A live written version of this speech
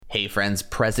Hey friends,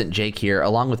 Present Jake here.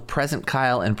 Along with Present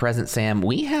Kyle and Present Sam,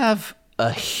 we have a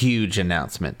huge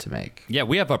announcement to make. Yeah,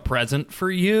 we have a present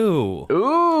for you.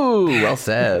 Ooh, well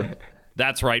said.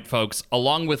 That's right, folks.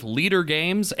 Along with Leader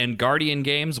Games and Guardian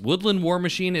Games, Woodland War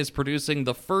Machine is producing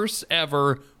the first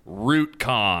ever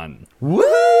RootCon.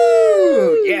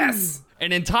 Woo! Yes!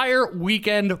 An entire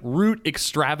weekend Root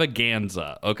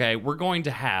extravaganza, okay? We're going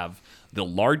to have the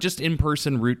largest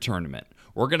in-person Root tournament.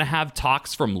 We're going to have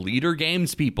talks from Leader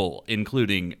Games people,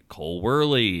 including Cole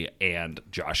Worley and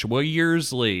Joshua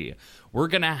Yearsley. We're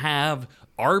going to have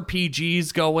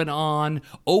RPGs going on,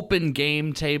 open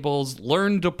game tables,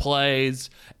 learn to plays.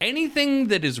 Anything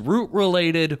that is Root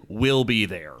related will be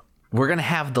there. We're going to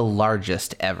have the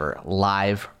largest ever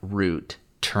live Root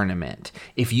tournament.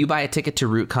 If you buy a ticket to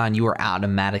RootCon, you are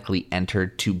automatically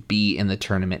entered to be in the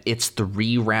tournament. It's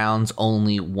 3 rounds,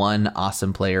 only one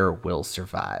awesome player will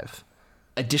survive.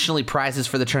 Additionally, prizes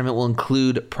for the tournament will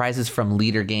include prizes from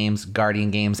Leader Games,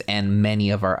 Guardian Games, and many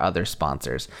of our other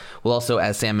sponsors. We'll also,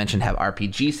 as Sam mentioned, have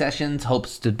RPG sessions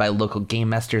hosted by local game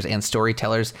masters and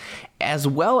storytellers, as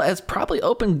well as probably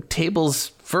open tables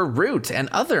for Root and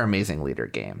other amazing Leader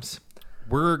games.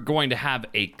 We're going to have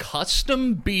a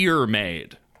custom beer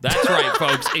made. That's right,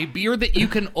 folks. A beer that you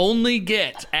can only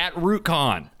get at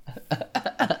RootCon.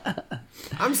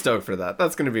 I'm stoked for that.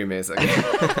 That's going to be amazing.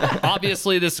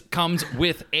 Obviously, this comes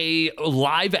with a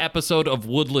live episode of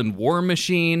Woodland War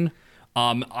Machine.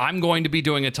 I'm going to be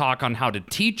doing a talk on how to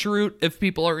teach Root if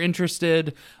people are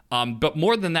interested. But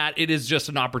more than that, it is just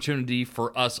an opportunity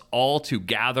for us all to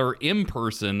gather in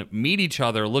person, meet each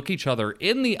other, look each other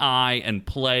in the eye, and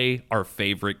play our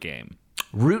favorite game.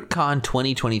 RootCon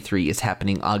 2023 is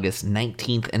happening August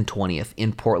 19th and 20th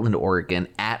in Portland, Oregon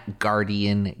at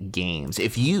Guardian Games.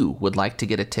 If you would like to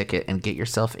get a ticket and get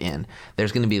yourself in,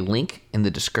 there's going to be a link in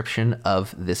the description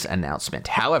of this announcement.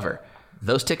 However,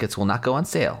 those tickets will not go on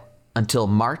sale until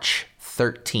March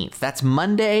 13th. That's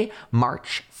Monday,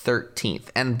 March 13th.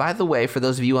 And by the way, for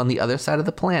those of you on the other side of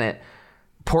the planet,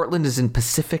 Portland is in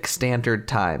Pacific Standard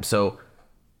Time. So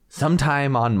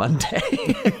sometime on Monday.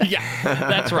 Yeah,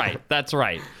 that's right. That's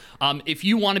right. If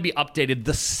you want to be updated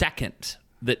the second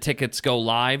that tickets go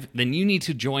live, then you need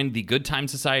to join the Good Time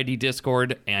Society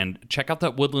Discord and check out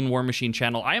that Woodland War Machine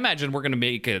channel. I imagine we're going to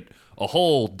make it a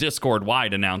whole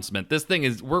Discord-wide announcement. This thing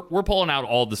is, we're pulling out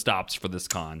all the stops for this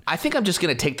con. I think I'm just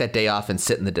going to take that day off and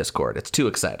sit in the Discord. It's too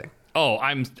exciting. Oh,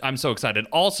 I'm so excited.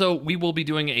 Also, we will be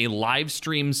doing a live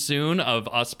stream soon of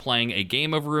us playing a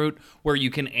game of Root where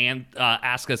you can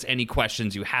ask us any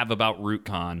questions you have about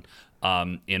RootCon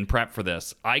in prep for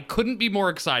this. I couldn't be more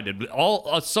excited.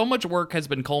 So much work has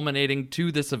been culminating to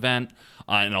this event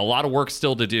and a lot of work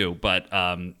still to do, but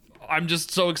I'm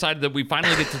just so excited that we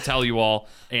finally get to tell you all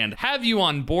and have you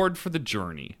on board for the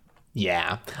journey.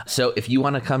 Yeah. So if you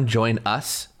want to come join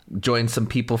us, join some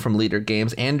people from Leader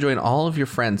Games, and join all of your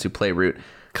friends who play Root,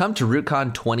 come to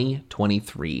RootCon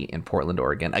 2023 in Portland,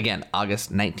 Oregon. Again,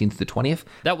 August 19th to 20th.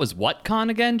 That was what con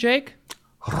again, Jake?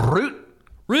 Root.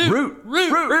 Root. Root.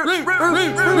 Root. Root. Root. Root. Root.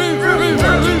 Root. Root.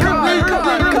 Root. Root.